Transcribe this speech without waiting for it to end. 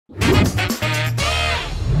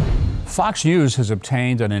Fox News has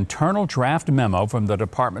obtained an internal draft memo from the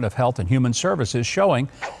Department of Health and Human Services showing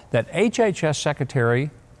that HHS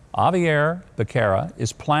Secretary Xavier Becerra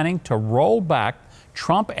is planning to roll back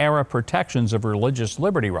Trump-era protections of religious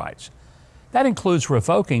liberty rights. That includes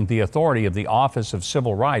revoking the authority of the Office of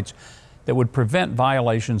Civil Rights that would prevent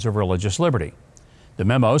violations of religious liberty. The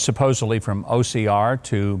memo, supposedly from OCR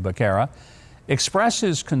to Becerra,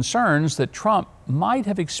 expresses concerns that Trump might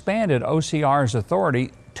have expanded OCR's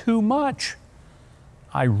authority too much.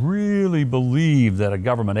 I really believe that a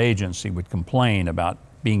government agency would complain about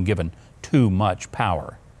being given too much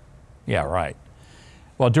power. Yeah, right.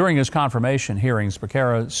 Well, during his confirmation hearings,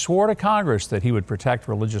 Becerra swore to Congress that he would protect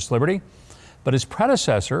religious liberty, but his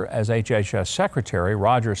predecessor as HHS Secretary,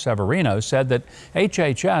 Roger Severino, said that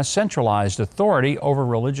HHS centralized authority over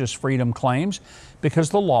religious freedom claims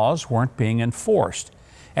because the laws weren't being enforced,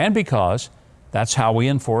 and because that's how we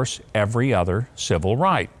enforce every other civil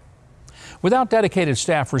right. Without dedicated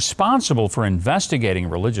staff responsible for investigating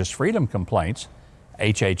religious freedom complaints,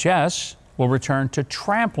 HHS will return to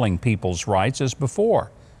trampling people's rights as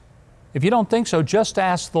before. If you don't think so, just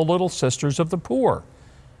ask the Little Sisters of the Poor,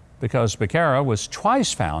 because Becerra was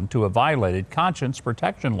twice found to have violated conscience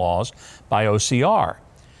protection laws by OCR.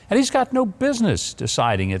 And he's got no business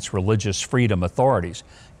deciding its religious freedom authorities,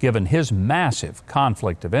 given his massive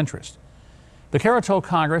conflict of interest. Becerra told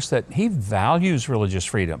Congress that he values religious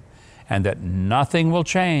freedom and that nothing will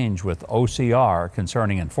change with OCR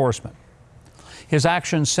concerning enforcement. His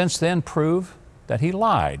actions since then prove that he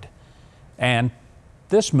lied, and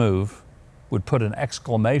this move would put an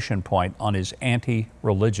exclamation point on his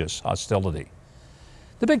anti-religious hostility.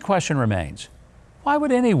 The big question remains, why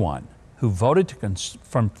would anyone who voted to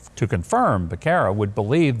confirm Becerra would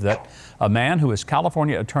believe that a man who is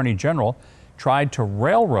California Attorney General tried to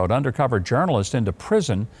railroad undercover journalists into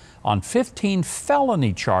prison on 15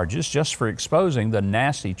 felony charges just for exposing the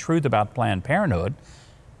nasty truth about Planned Parenthood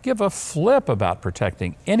give a flip about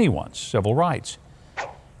protecting anyone's civil rights?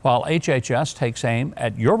 While HHS takes aim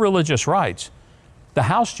at your religious rights, the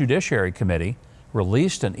House Judiciary Committee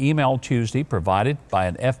released an email Tuesday provided by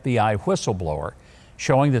an FBI whistleblower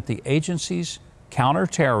showing that the agency's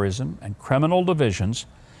counterterrorism and criminal divisions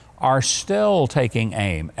are still taking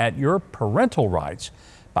aim at your parental rights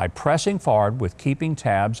by pressing forward with keeping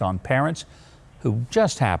tabs on parents who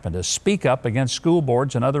just happen to speak up against school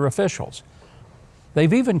boards and other officials.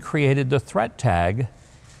 They've even created the threat tag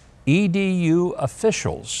EDU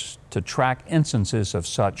officials to track instances of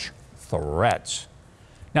such threats.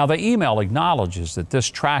 Now, the email acknowledges that this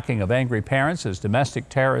tracking of angry parents as domestic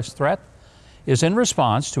terrorist threat is in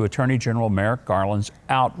response to Attorney General Merrick Garland's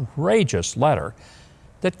outrageous letter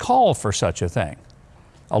that called for such a thing.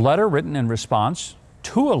 A letter written in response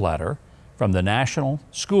to a letter from the National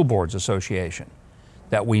School Boards Association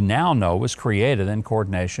that we now know was created in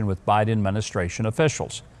coordination with Biden administration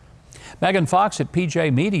officials. Megan Fox at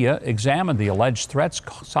PJ Media examined the alleged threats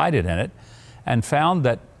cited in it and found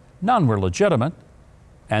that none were legitimate,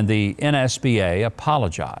 and the NSBA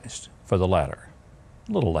apologized for the letter.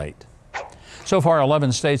 A little late. So far,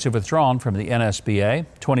 11 states have withdrawn from the NSBA.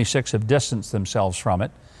 26 have distanced themselves from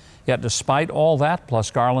it. Yet despite all that,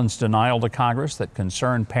 plus Garland's denial to Congress that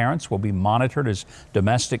concerned parents will be monitored as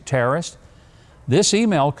domestic terrorists, this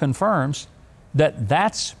email confirms that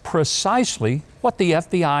that's precisely what the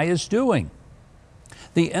FBI is doing.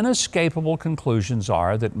 The inescapable conclusions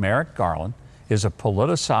are that Merrick Garland is a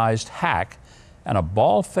politicized hack and a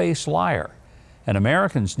bald-faced liar, and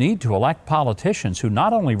Americans need to elect politicians who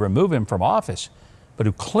not only remove him from office, but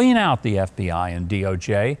who clean out the FBI and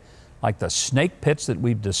DOJ like the snake pits that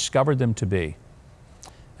we've discovered them to be.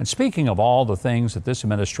 And speaking of all the things that this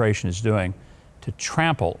administration is doing to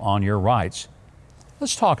trample on your rights,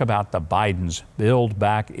 let's talk about the Biden's Build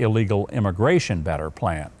Back Illegal Immigration Better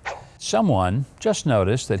plan. Someone just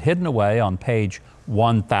noticed that hidden away on page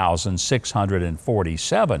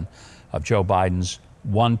 1,647 of Joe Biden's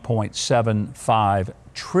 $1.75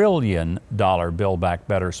 trillion Build Back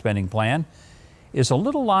Better spending plan is a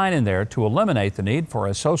little line in there to eliminate the need for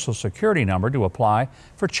a Social Security number to apply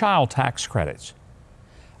for child tax credits.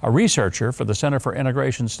 A researcher for the Center for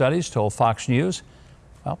Integration Studies told Fox News,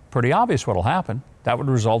 well, pretty obvious what will happen. That would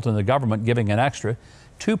result in the government giving an extra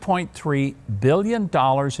 $2.3 billion in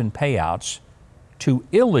payouts to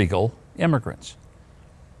illegal immigrants.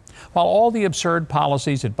 While all the absurd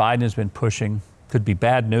policies that Biden has been pushing could be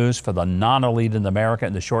bad news for the non-elite in America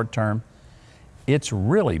in the short term, it's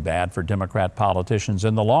really bad for Democrat politicians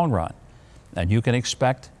in the long run. And you can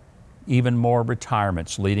expect even more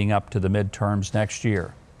retirements leading up to the midterms next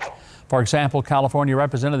year. For example, California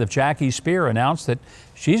Representative Jackie Speer announced that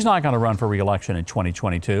she's not going to run for re-election in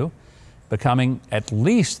 2022 becoming at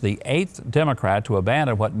least the 8th Democrat to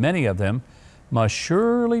abandon what many of them must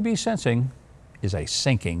surely be sensing is a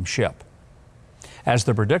sinking ship. As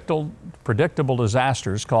the predictable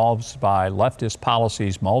disasters caused by leftist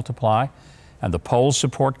policies multiply and the polls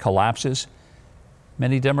support collapses,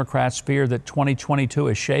 many Democrats fear that 2022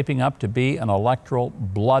 is shaping up to be an electoral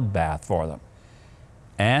bloodbath for them.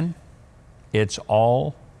 And it's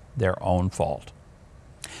all their own fault.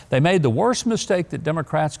 They made the worst mistake that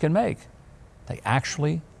Democrats can make. They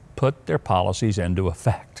actually put their policies into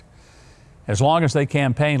effect. As long as they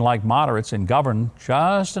campaign like moderates and govern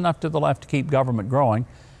just enough to the left to keep government growing,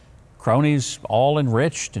 cronies all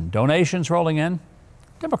enriched and donations rolling in,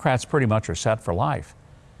 Democrats pretty much are set for life.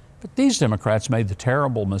 But these Democrats made the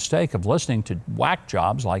terrible mistake of listening to whack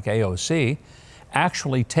jobs like AOC,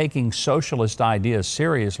 actually taking socialist ideas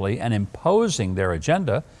seriously and imposing their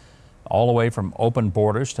agenda, all the way from open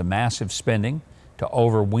borders to massive spending, to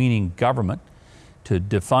overweening government, to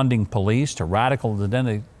defunding police, to radical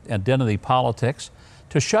identity politics,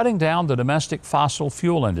 to shutting down the domestic fossil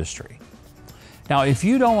fuel industry. Now, if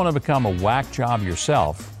you don't want to become a whack job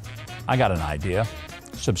yourself, I got an idea.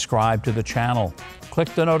 Subscribe to the channel, click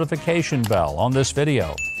the notification bell on this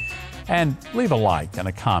video, and leave a like and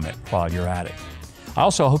a comment while you're at it. I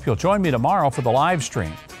also hope you'll join me tomorrow for the live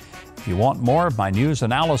stream. If you want more of my news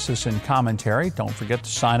analysis and commentary, don't forget to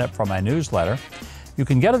sign up for my newsletter. You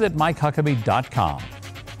can get it at MikeHuckabee.com.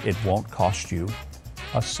 It won't cost you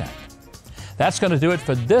a cent. That's going to do it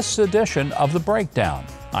for this edition of The Breakdown.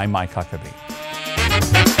 I'm Mike Huckabee.